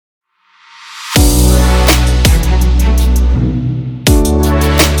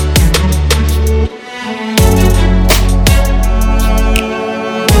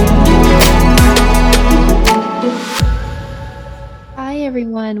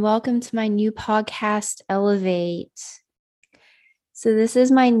and welcome to my new podcast, Elevate. So, this is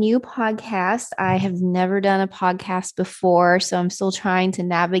my new podcast. I have never done a podcast before, so I'm still trying to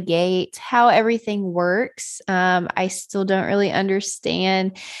navigate how everything works. I still don't really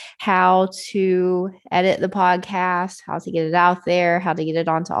understand how to edit the podcast, how to get it out there, how to get it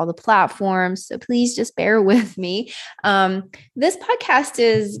onto all the platforms. So, please just bear with me. This podcast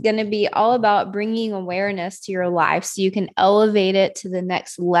is going to be all about bringing awareness to your life so you can elevate it to the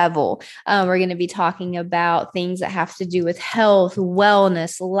next level. We're going to be talking about things that have to do with health,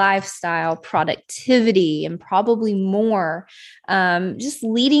 wellness, lifestyle, productivity, and probably more. Just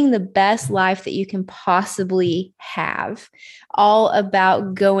leading the best life that you can possibly have. All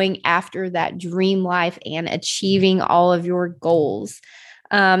about going after that dream life and achieving all of your goals.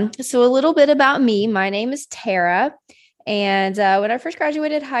 So, a little bit about me. My name is Tara. And when I first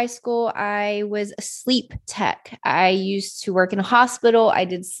graduated high school, I was a sleep tech. I used to work in a hospital. I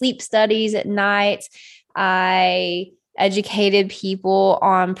did sleep studies at night. I educated people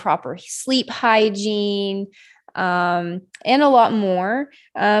on proper sleep hygiene, and a lot more.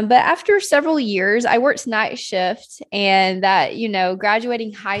 But after several years, I worked night shift, and that,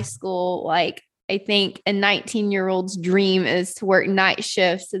 graduating high school, like, I think a 19-year-old's dream is to work night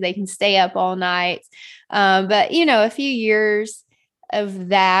shifts so they can stay up all night. But, a few years of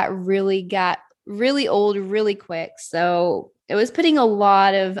that really got really old really quick. So it was putting a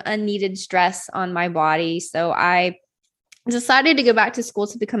lot of unneeded stress on my body. So I decided to go back to school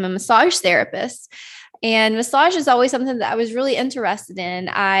to become a massage therapist. And massage is always something that I was really interested in.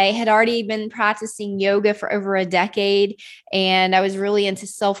 I had already been practicing yoga for over a decade, and I was really into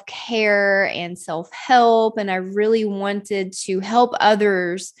self-care and self-help. And I really wanted to help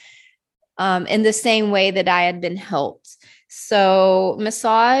others in the same way that I had been helped. So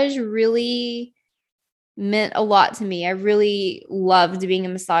massage really meant a lot to me. I really loved being a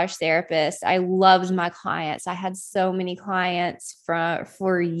massage therapist. I loved my clients. I had so many clients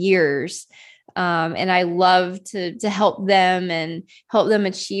for years. And I loved to help them and help them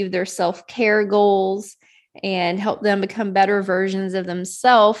achieve their self-care goals and help them become better versions of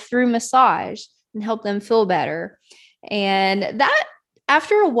themselves through massage and help them feel better. And that,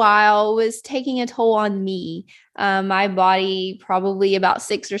 after a while, was taking a toll on me. My body, probably about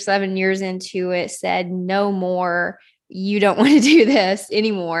 6 or 7 years into it, said, no more. You don't want to do this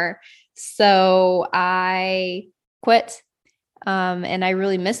anymore. So I quit. And I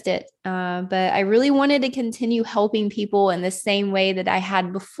really missed it. But I really wanted to continue helping people in the same way that I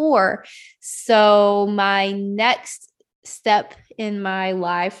had before. So my next step in my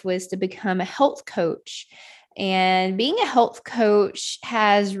life was to become a health coach. And being a health coach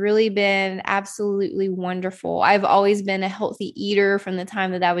has really been absolutely wonderful. I've always been a healthy eater from the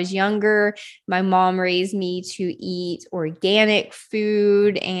time that I was younger. My mom raised me to eat organic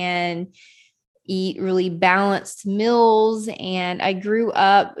food and eat really balanced meals. And I grew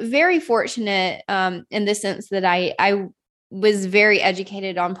up very fortunate in the sense that I was very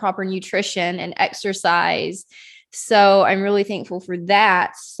educated on proper nutrition and exercise. So I'm really thankful for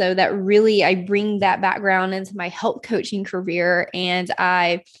that. So that really, I bring that background into my health coaching career, and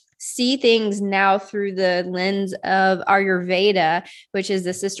I see things now through the lens of Ayurveda, which is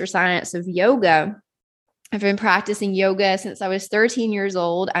the sister science of yoga. I've been practicing yoga since I was 13 years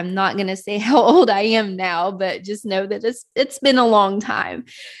old. I'm not going to say how old I am now, but just know that it's been a long time.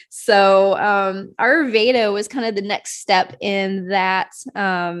 So Ayurveda was kind of the next step in that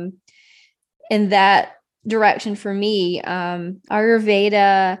direction for me.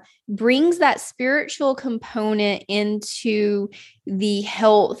 Ayurveda brings that spiritual component into the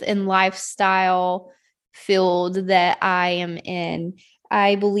health and lifestyle field that I am in.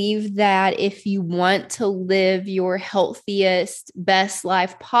 I believe that if you want to live your healthiest, best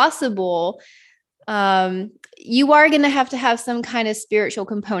life possible, you are going to have some kind of spiritual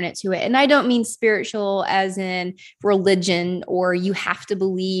component to it. And I don't mean spiritual as in religion or you have to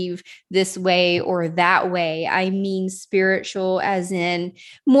believe this way or that way. I mean spiritual as in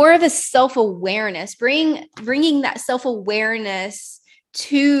more of a self-awareness, bringing that self-awareness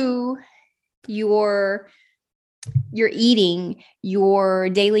to your eating, your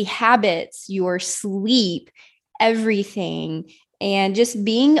daily habits, your sleep, everything, and just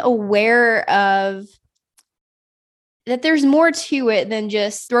being aware of that there's more to it than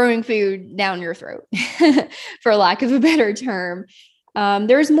just throwing food down your throat, for lack of a better term.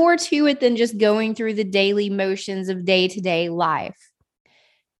 There's more to it than just going through the daily motions of day-to-day life.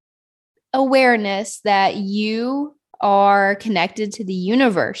 Awareness that you are connected to the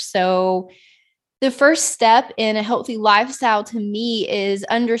universe. So the first step in a healthy lifestyle to me is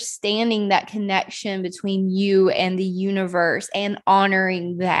understanding that connection between you and the universe and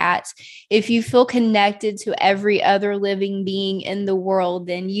honoring that. If you feel connected to every other living being in the world,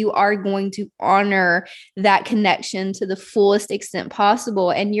 then you are going to honor that connection to the fullest extent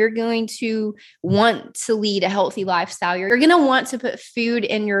possible. And you're going to want to lead a healthy lifestyle. You're going to want to put food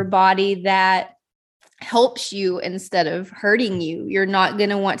in your body that helps you instead of hurting you. You're not going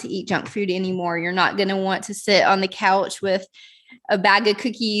to want to eat junk food anymore. You're not going to want to sit on the couch with a bag of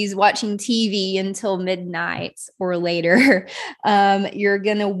cookies watching TV until midnight or later. You're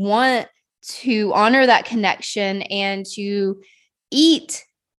going to want to honor that connection and to eat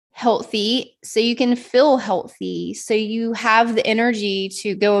healthy so you can feel healthy, so you have the energy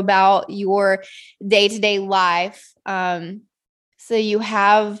to go about your day-to-day life. So you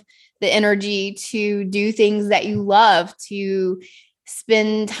have the energy to do things that you love, to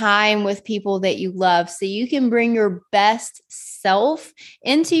spend time with people that you love, so you can bring your best self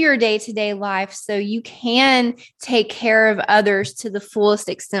into your day-to-day life so you can take care of others to the fullest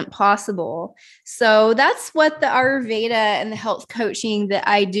extent possible. So that's what the Ayurveda and the health coaching that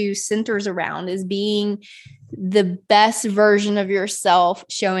I do centers around, is being the best version of yourself,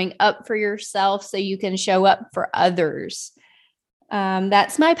 showing up for yourself so you can show up for others.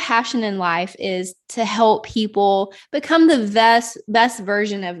 That's my passion in life, is to help people become the best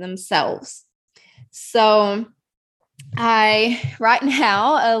version of themselves. So right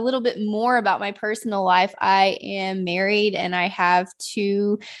now, a little bit more about my personal life. I am married and I have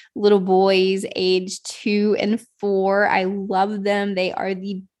 2 little boys, aged 2 and 4. I love them. They are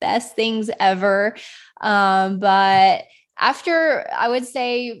the best things ever. But after, I would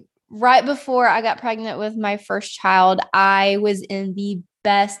say, right before I got pregnant with my first child, I was in the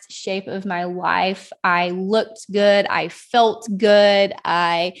best shape of my life. I looked good. I felt good.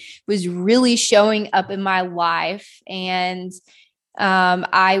 I was really showing up in my life. And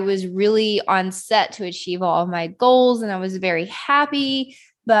I was really on set to achieve all of my goals, and I was very happy.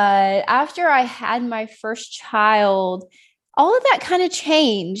 But after I had my first child, all of that kind of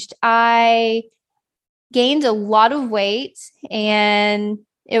changed. I gained a lot of weight, and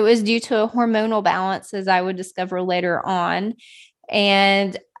it was due to a hormonal balance, as I would discover later on.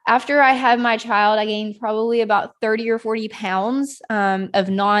 And after I had my child, I gained probably about 30 or 40 pounds of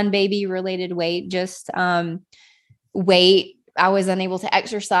non-baby related weight, just weight. I was unable to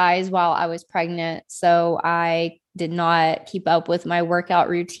exercise while I was pregnant, so I did not keep up with my workout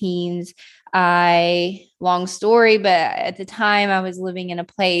routines. Long story, but at the time I was living in a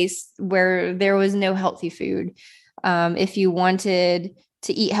place where there was no healthy food. If you wanted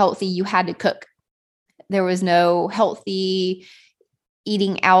to eat healthy, you had to cook. There was no healthy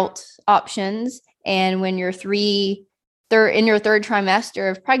eating out options. And when you're in your third trimester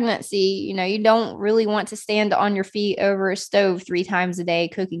of pregnancy, you don't really want to stand on your feet over a stove 3 times a day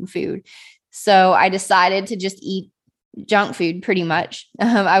cooking food. So I decided to just eat junk food pretty much.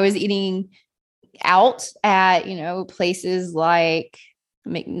 I was eating out at, places like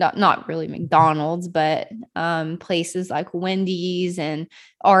not really McDonald's, but places like Wendy's and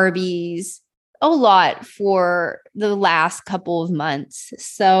Arby's a lot for the last couple of months.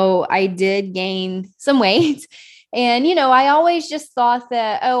 So I did gain some weight. And, I always just thought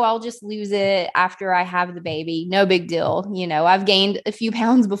that, I'll just lose it after I have the baby. No big deal. I've gained a few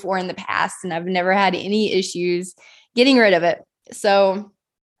pounds before in the past, and I've never had any issues getting rid of it. So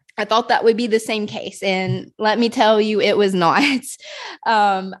I thought that would be the same case. And let me tell you, it was not.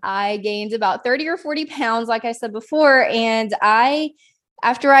 I gained about 30 or 40 pounds, like I said before. And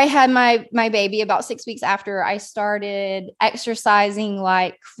after I had my baby, about 6 weeks after, I started exercising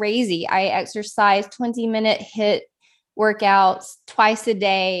like crazy. I exercised 20-minute HIIT workouts twice a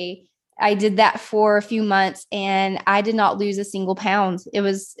day. I did that for a few months, and I did not lose a single pound. It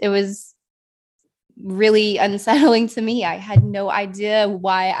was really unsettling to me. I had no idea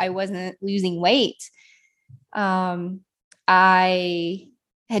why I wasn't losing weight. I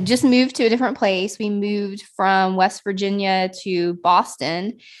had just moved to a different place. We moved from West Virginia to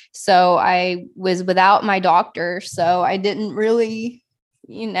Boston. So I was without my doctor. So I didn't really,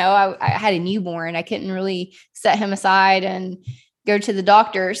 I had a newborn. I couldn't really set him aside and go to the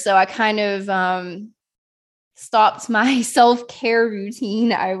doctor. So I kind of stopped my self-care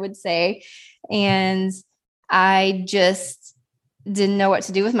routine, I would say. And I just didn't know what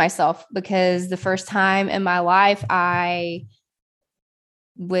to do with myself, because the first time in my life I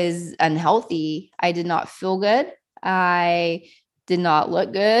was unhealthy. I did not feel good. I did not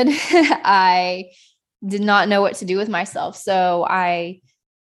look good. I did not know what to do with myself. So I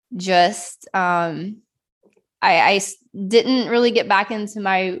just didn't really get back into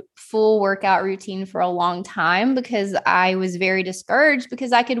my full workout routine for a long time because I was very discouraged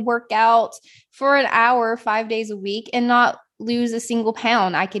because I could work out for an hour, 5 days a week and not lose a single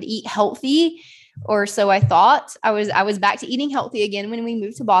pound. I could eat healthy, or so I thought. I was back to eating healthy again when we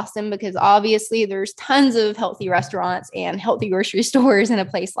moved to Boston, because obviously there's tons of healthy restaurants and healthy grocery stores in a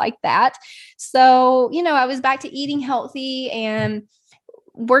place like that. So, I was back to eating healthy and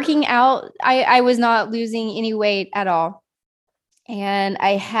working out. I was not losing any weight at all. And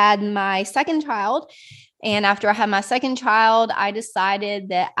I had my second child. And after I had my second child, I decided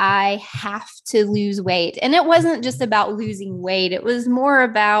that I have to lose weight. And it wasn't just about losing weight, it was more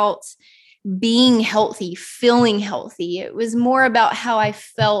about being healthy, feeling healthy. It was more about how I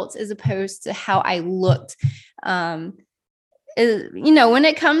felt as opposed to how I looked. When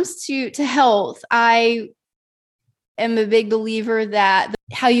it comes to health, I am a big believer that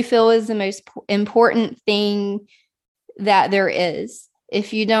how you feel is the most important thing that there is.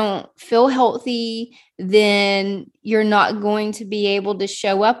 If you don't feel healthy, then you're not going to be able to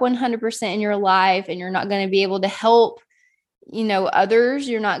show up 100% in your life, and you're not going to be able to help others.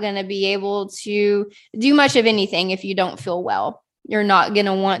 You're not going to be able to do much of anything if you don't feel well. You're not going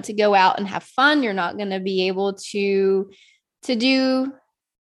to want to go out and have fun. You're not going to be able to do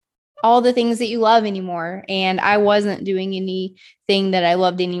all the things that you love anymore. And I wasn't doing anything that I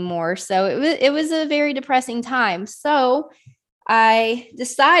loved anymore. So it was a very depressing time. So I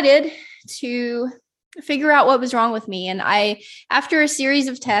decided to figure out what was wrong with me. And after a series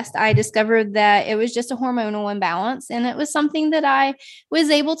of tests, I discovered that it was just a hormonal imbalance. And it was something that I was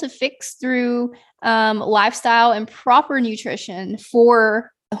able to fix through lifestyle and proper nutrition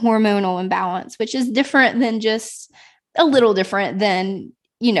for hormonal imbalance, which is different than just a little different than,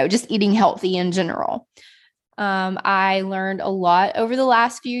 just eating healthy in general. I learned a lot over the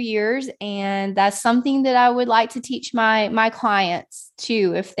last few years, and that's something that I would like to teach my clients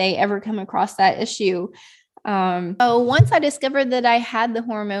too, if they ever come across that issue. So once I discovered that I had the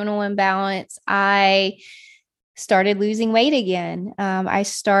hormonal imbalance, I started losing weight again. I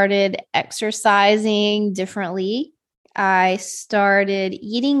started exercising differently. I started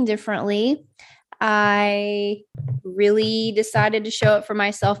eating differently. I really decided to show up for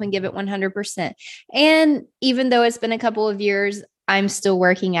myself and give it 100%. And even though it's been a couple of years, I'm still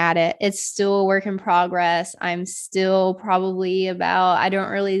working at it. It's still a work in progress. I'm still probably I don't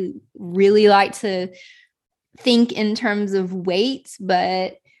really like to think in terms of weight,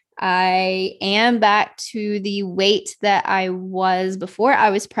 but I am back to the weight that I was before I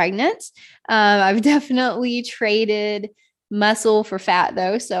was pregnant. I've definitely traded muscle for fat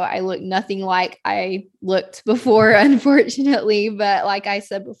though. So I look nothing like I looked before, unfortunately. But like I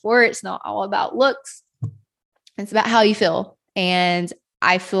said before, it's not all about looks. It's about how you feel. And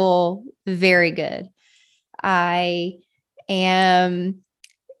I feel very good. I am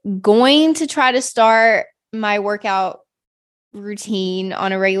going to try to start my workout routine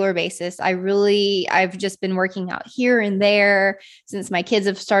on a regular basis. I've just been working out here and there since my kids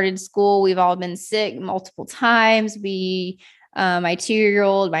have started school. We've all been sick multiple times. My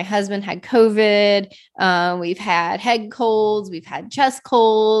 2-year-old, my husband had COVID. We've had head colds. We've had chest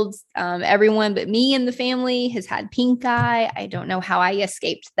colds. Everyone but me in the family has had pink eye. I don't know how I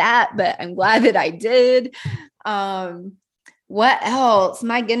escaped that, but I'm glad that I did. What else?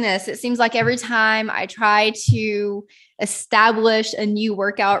 My goodness. It seems like every time I try to establish a new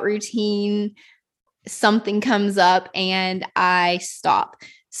workout routine, something comes up and I stop.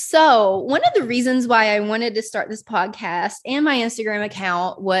 So one of the reasons why I wanted to start this podcast and my Instagram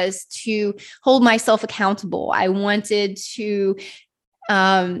account was to hold myself accountable. I wanted to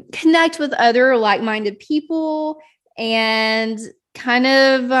connect with other like-minded people and kind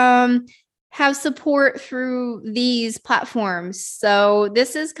of have support through these platforms. So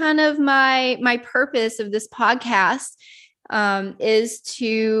this is kind of my purpose of this podcast, is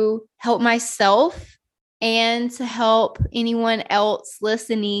to help myself and to help anyone else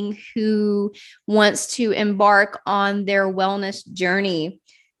listening who wants to embark on their wellness journey.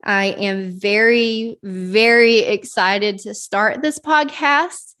 I am very, very excited to start this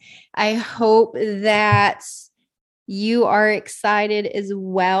podcast. I hope that you are excited as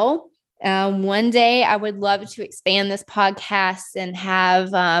well. One day I would love to expand this podcast and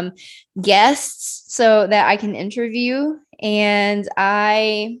have guests so that I can interview. And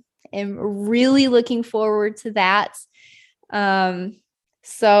I am really looking forward to that.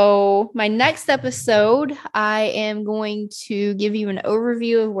 So my next episode, I am going to give you an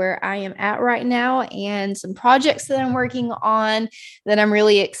overview of where I am at right now and some projects that I'm working on that I'm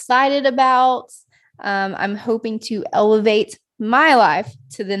really excited about. I'm hoping to elevate my life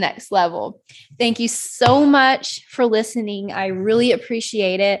to the next level. Thank you so much for listening. I really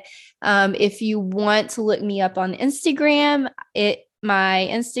appreciate it. If you want to look me up on Instagram, my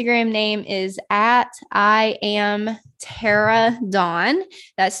Instagram name is at I am Tara Dawn.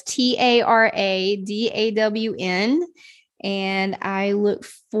 That's TARADAWN. And I look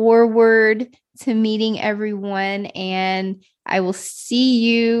forward to meeting everyone, and I will see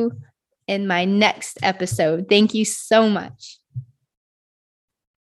you in my next episode. Thank you so much.